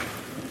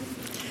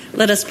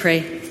Let us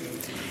pray.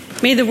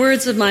 May the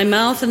words of my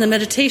mouth and the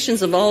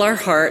meditations of all our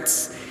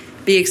hearts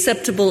be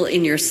acceptable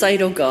in your sight,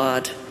 O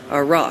God,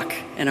 our rock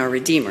and our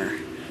Redeemer.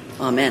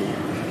 Amen.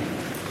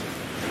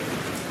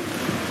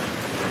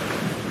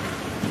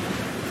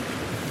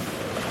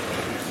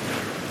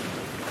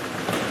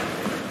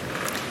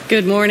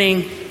 Good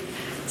morning.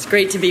 It's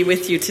great to be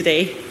with you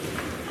today.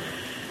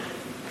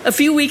 A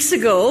few weeks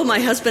ago, my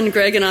husband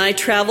Greg and I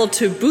traveled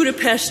to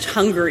Budapest,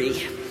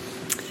 Hungary.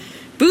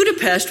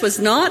 Budapest was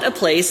not a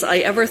place I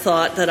ever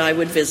thought that I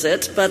would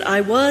visit, but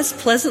I was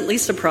pleasantly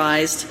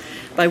surprised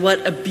by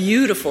what a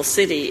beautiful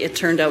city it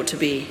turned out to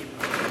be.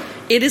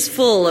 It is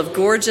full of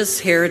gorgeous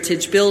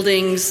heritage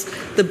buildings,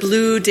 the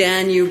blue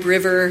Danube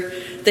River,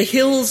 the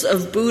hills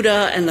of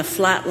Buda, and the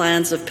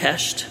flatlands of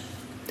Pest.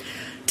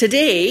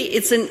 Today,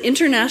 it's an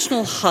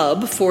international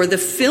hub for the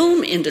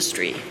film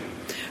industry.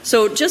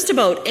 So just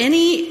about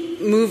any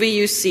movie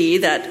you see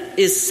that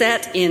is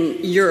set in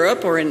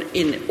Europe or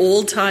in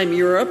old-time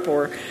Europe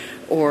or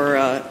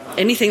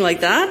anything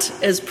like that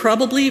has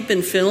probably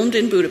been filmed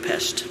in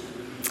Budapest.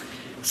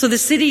 So the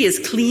city is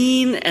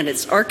clean and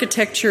its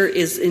architecture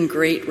is in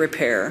great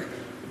repair.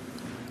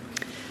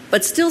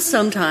 But still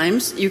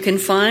sometimes you can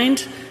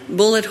find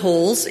bullet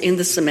holes in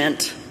the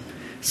cement,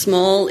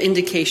 small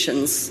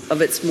indications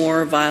of its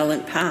more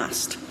violent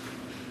past.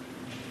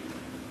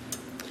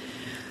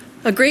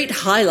 A great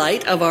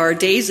highlight of our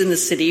days in the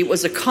city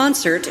was a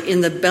concert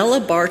in the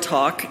Bela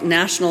Bartok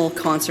National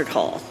Concert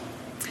Hall.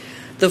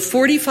 The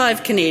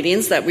 45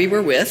 Canadians that we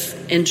were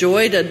with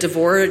enjoyed a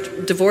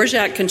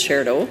Dvorak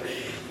concerto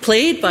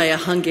played by a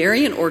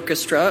Hungarian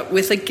orchestra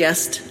with a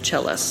guest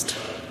cellist,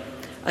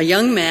 a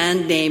young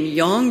man named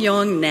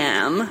Yong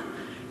Nam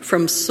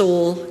from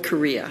Seoul,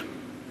 Korea.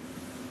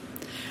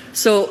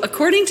 So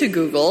according to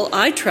Google,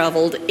 I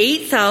traveled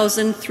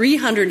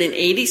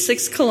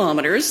 8,386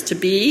 kilometers to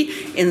be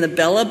in the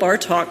Bela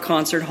Bartok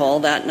Concert Hall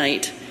that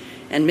night.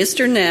 And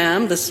Mr.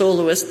 Nam, the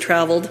soloist,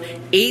 traveled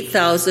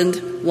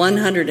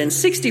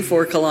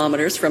 8,164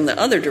 kilometers from the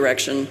other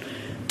direction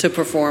to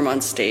perform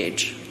on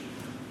stage.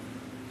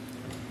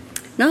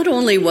 Not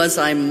only was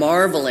I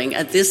marveling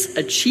at this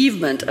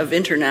achievement of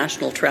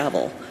international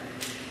travel,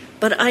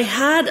 but I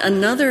had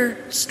another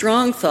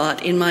strong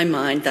thought in my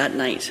mind that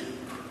night.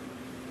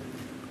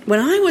 When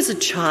I was a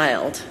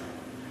child,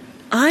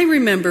 I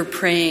remember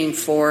praying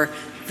for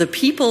the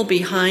people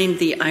behind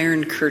the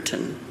Iron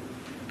Curtain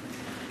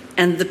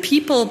and the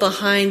people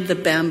behind the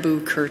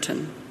bamboo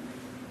curtain.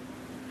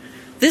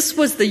 This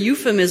was the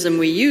euphemism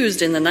we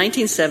used in the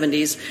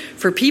 1970s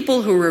for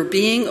people who were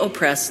being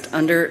oppressed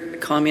under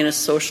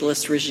communist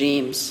socialist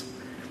regimes.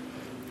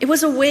 It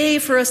was a way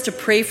for us to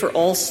pray for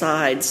all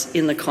sides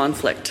in the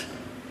conflict.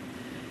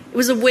 It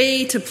was a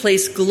way to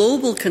place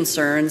global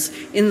concerns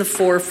in the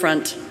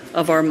forefront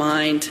of our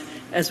mind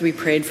as we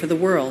prayed for the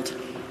world.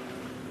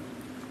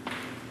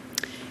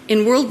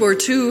 In World War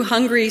II,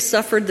 Hungary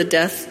suffered the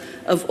death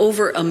of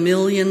over 1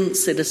 million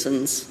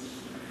citizens.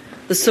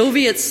 The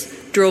Soviets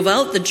drove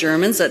out the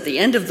Germans at the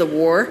end of the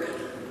war,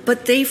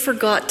 but they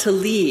forgot to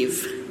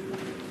leave.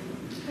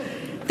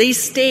 They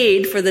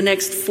stayed for the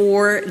next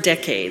 4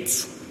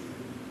 decades.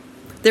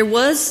 There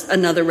was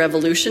another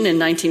revolution in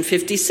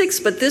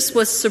 1956, but this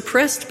was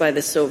suppressed by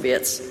the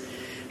Soviets.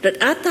 But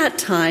at that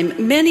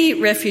time, many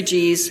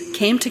refugees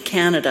came to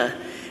Canada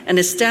and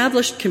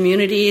established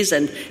communities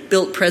and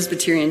built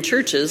Presbyterian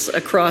churches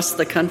across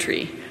the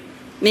country.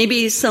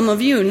 Maybe some of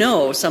you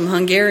know some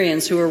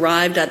Hungarians who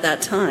arrived at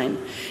that time.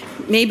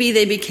 Maybe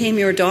they became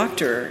your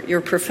doctor, your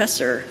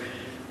professor,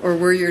 or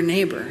were your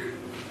neighbor.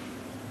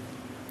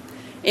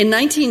 In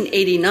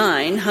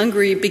 1989,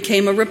 Hungary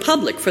became a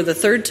republic for the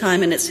third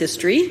time in its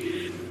history.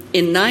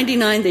 In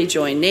 1999, they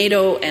joined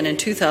NATO, and in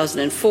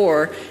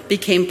 2004,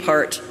 became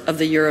part of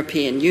the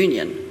European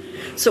Union.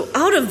 So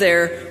out of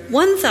their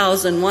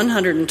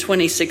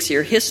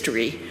 1,126-year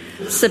history,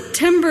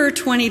 September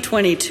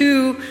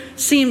 2022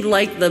 seemed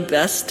like the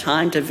best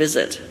time to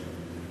visit.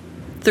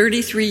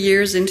 33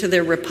 years into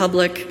their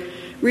republic,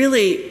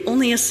 really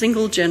only a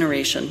single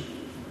generation.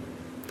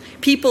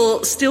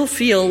 People still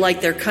feel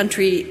like their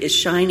country is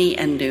shiny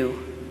and new.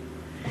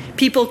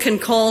 People can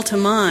call to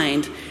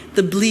mind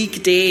the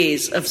bleak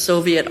days of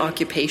Soviet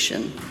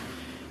occupation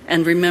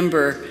and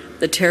remember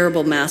the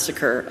terrible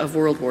massacre of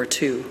World War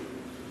II.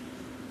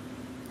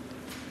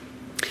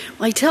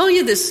 I tell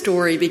you this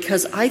story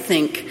because I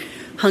think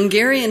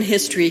Hungarian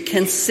history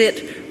can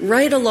sit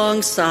right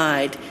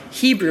alongside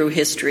Hebrew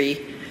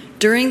history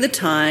during the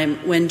time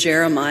when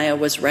Jeremiah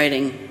was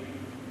writing.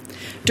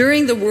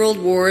 During the World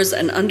Wars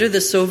and under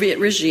the Soviet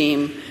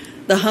regime,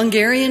 the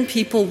Hungarian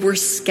people were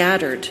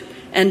scattered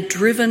and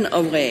driven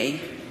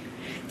away.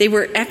 They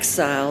were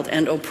exiled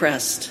and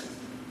oppressed.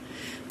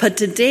 But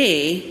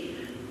today,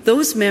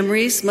 those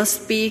memories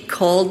must be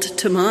called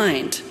to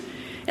mind,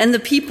 and the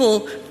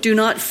people do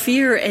not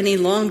fear any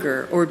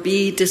longer or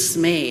be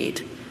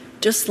dismayed,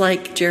 just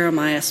like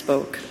Jeremiah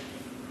spoke.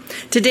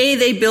 Today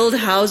they build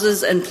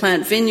houses and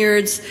plant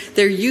vineyards.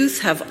 Their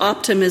youth have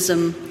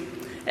optimism.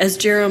 As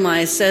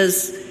Jeremiah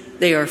says,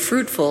 they are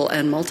fruitful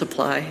and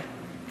multiply.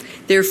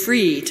 They're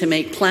free to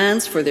make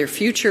plans for their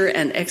future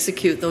and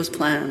execute those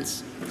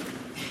plans.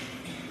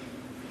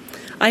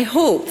 I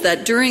hope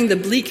that during the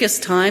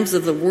bleakest times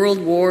of the world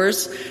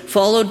wars,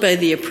 followed by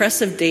the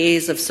oppressive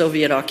days of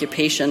Soviet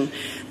occupation,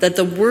 that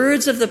the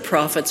words of the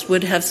prophets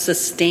would have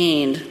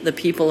sustained the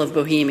people of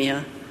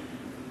Bohemia.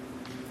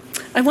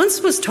 I once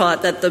was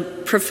taught that the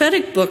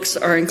prophetic books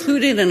are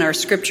included in our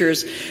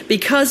scriptures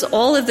because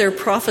all of their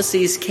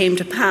prophecies came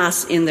to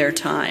pass in their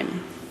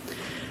time.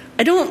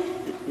 I don't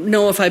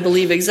know if I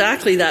believe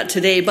exactly that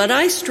today, but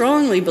I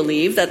strongly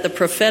believe that the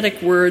prophetic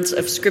words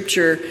of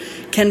Scripture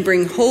can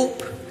bring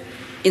hope,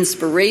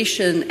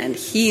 inspiration, and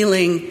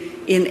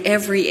healing in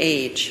every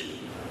age.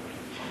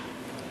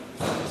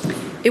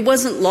 It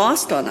wasn't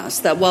lost on us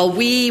that while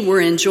we were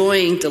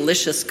enjoying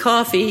delicious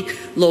coffee,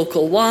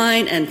 local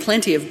wine, and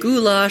plenty of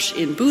goulash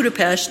in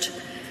Budapest,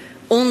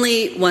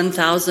 only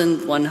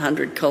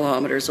 1,100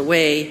 kilometers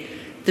away,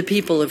 the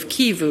people of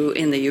Kyiv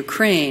in the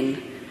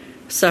Ukraine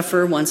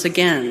suffer once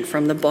again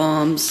from the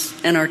bombs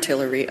and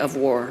artillery of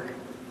war.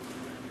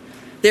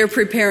 They're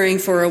preparing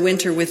for a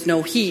winter with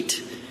no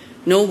heat,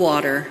 no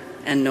water,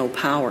 and no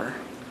power.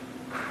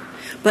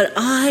 But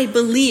I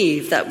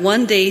believe that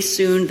one day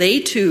soon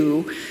they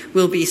too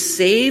will be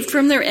saved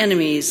from their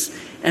enemies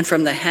and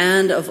from the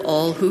hand of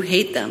all who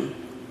hate them.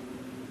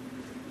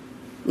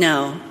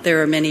 Now,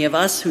 there are many of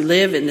us who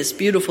live in this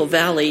beautiful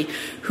valley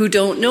who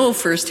don't know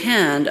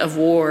firsthand of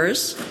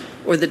wars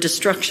or the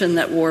destruction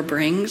that war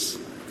brings.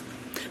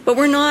 But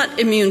we're not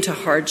immune to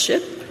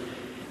hardship.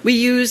 We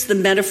use the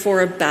metaphor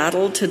of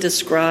battle to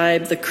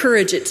describe the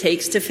courage it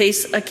takes to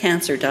face a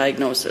cancer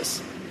diagnosis.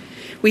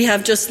 We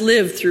have just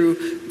lived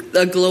through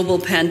a global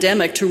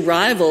pandemic to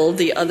rival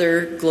the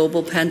other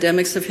global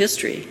pandemics of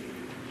history.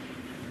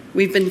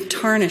 We've been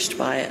tarnished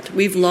by it.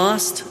 We've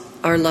lost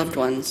our loved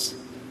ones.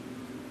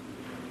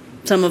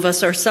 Some of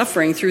us are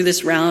suffering through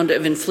this round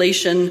of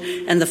inflation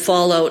and the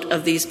fallout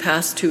of these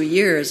past 2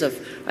 years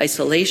of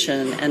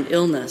isolation and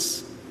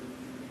illness.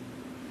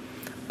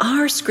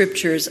 Our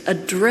scriptures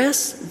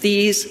address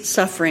these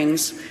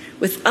sufferings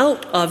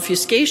without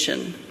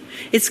obfuscation.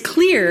 It's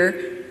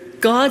clear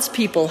God's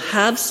people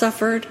have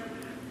suffered,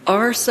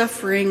 are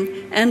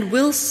suffering, and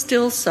will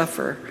still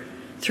suffer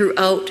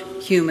throughout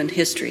human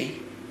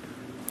history.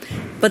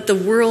 But the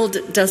world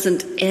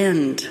doesn't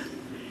end.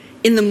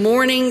 In the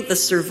morning, the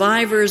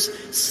survivors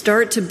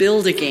start to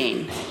build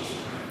again.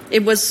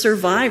 It was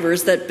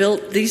survivors that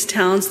built these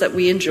towns that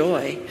we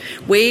enjoy.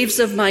 Waves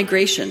of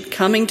migration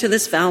coming to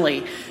this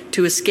valley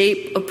to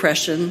escape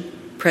oppression,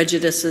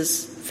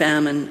 prejudices,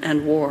 famine,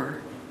 and war.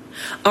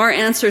 Our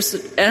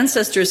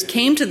ancestors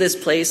came to this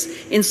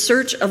place in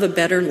search of a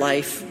better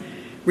life,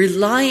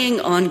 relying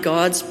on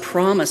God's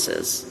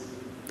promises.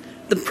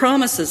 The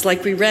promises,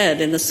 like we read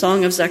in the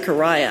Song of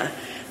Zechariah,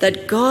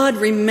 that God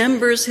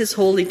remembers his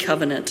holy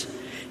covenant,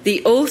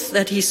 the oath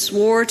that he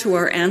swore to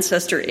our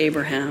ancestor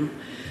Abraham,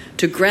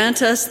 to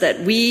grant us that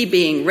we,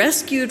 being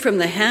rescued from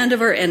the hand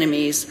of our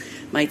enemies,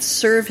 might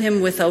serve him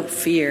without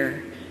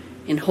fear,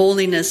 in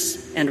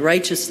holiness and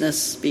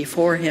righteousness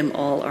before him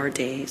all our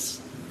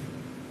days.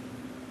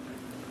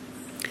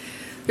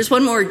 There's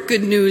one more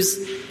good news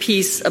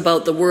piece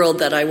about the world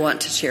that I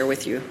want to share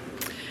with you.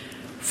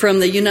 From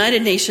the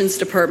United Nations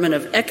Department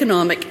of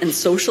Economic and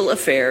Social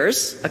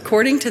Affairs,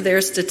 according to their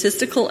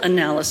statistical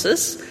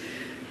analysis,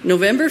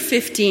 November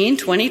 15,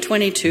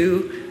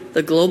 2022,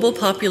 the global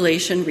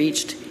population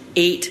reached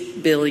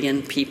 8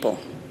 billion people.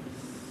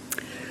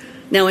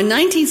 Now, in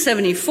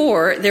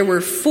 1974, there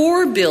were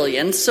 4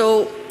 billion,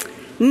 so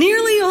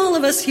nearly all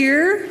of us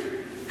here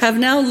have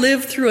now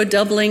lived through a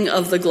doubling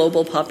of the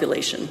global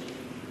population.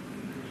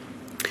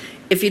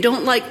 If you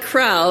don't like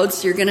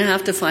crowds, you're going to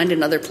have to find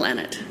another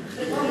planet.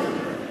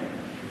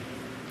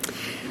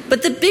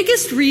 But the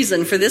biggest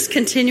reason for this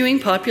continuing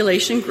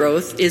population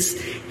growth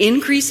is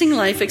increasing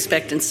life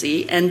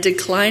expectancy and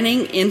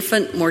declining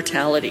infant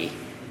mortality.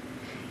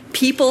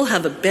 People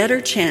have a better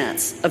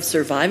chance of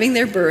surviving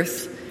their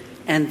birth,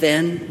 and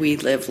then we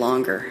live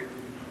longer.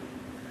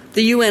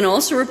 The UN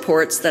also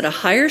reports that a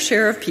higher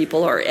share of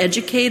people are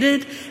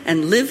educated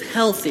and live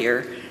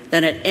healthier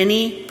than at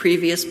any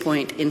previous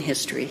point in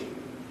history.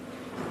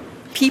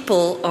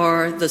 People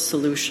are the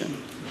solution,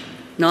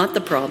 not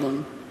the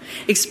problem.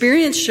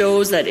 Experience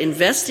shows that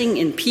investing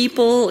in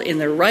people, in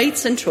their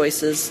rights and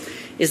choices,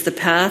 is the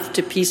path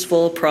to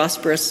peaceful,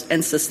 prosperous,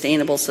 and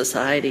sustainable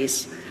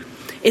societies.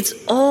 It's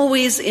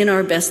always in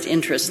our best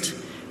interest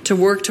to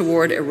work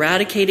toward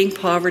eradicating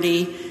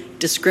poverty,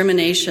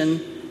 discrimination,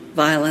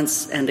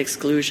 violence, and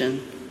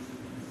exclusion.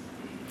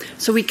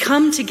 So we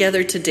come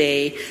together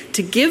today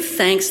to give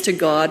thanks to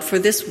God for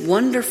this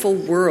wonderful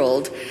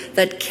world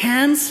that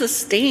can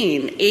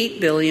sustain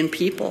 8 billion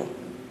people.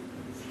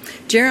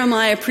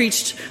 Jeremiah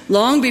preached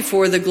long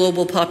before the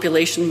global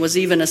population was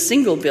even a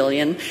single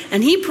billion,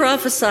 and he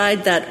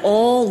prophesied that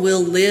all will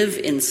live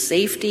in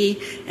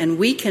safety, and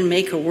we can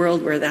make a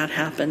world where that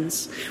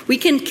happens. We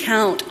can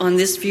count on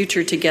this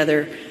future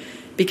together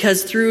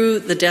because through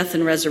the death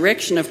and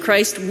resurrection of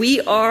Christ, we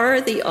are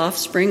the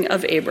offspring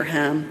of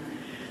Abraham.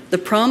 The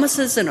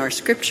promises in our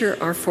scripture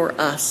are for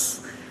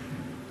us,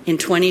 in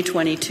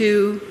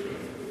 2022,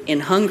 in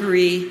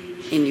Hungary,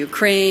 in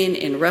Ukraine,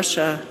 in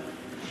Russia,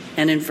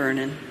 and in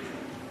Vernon.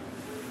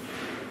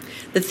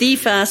 The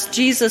thief asked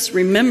Jesus,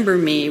 "Remember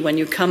me when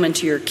you come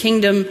into your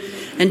kingdom."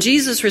 And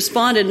Jesus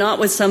responded not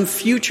with some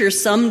future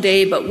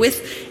someday, but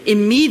with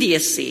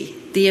immediacy,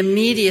 the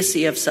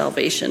immediacy of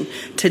salvation.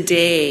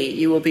 "Today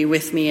you will be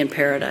with me in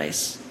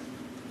paradise."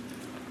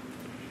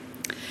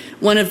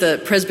 One of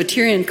the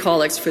Presbyterian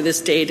collects for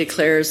this day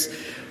declares,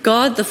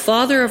 "God, the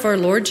Father of our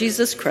Lord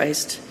Jesus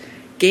Christ,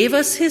 gave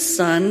us his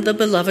Son, the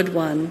Beloved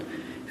One,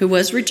 who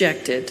was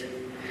rejected,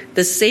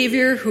 the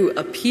Savior who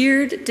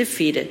appeared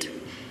defeated.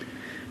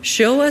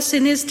 Show us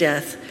in his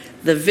death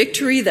the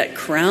victory that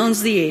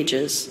crowns the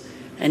ages,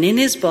 and in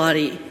his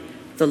body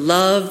the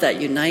love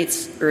that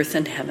unites earth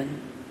and heaven."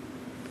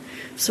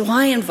 So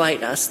I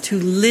invite us to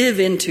live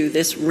into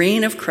this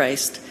reign of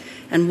Christ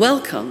and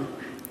welcome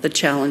the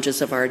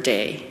challenges of our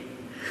day.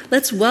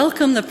 Let's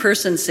welcome the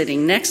person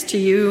sitting next to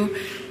you,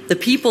 the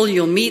people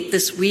you'll meet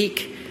this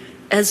week,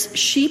 as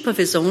sheep of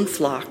his own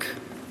flock.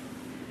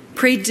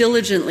 Pray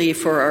diligently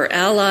for our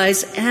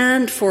allies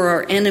and for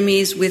our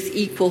enemies with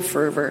equal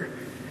fervor.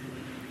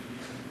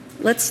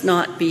 Let's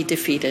not be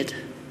defeated,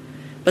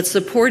 but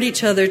support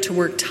each other to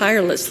work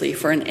tirelessly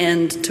for an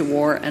end to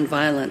war and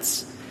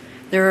violence.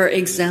 There are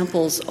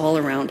examples all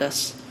around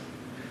us.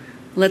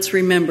 Let's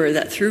remember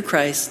that through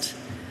Christ,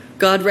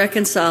 God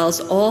reconciles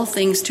all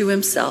things to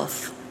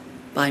himself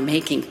by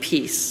making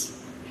peace.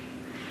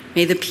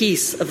 May the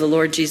peace of the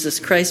Lord Jesus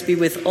Christ be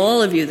with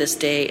all of you this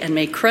day, and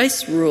may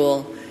Christ's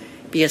rule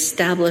be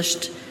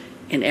established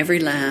in every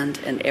land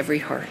and every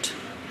heart.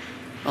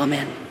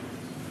 Amen.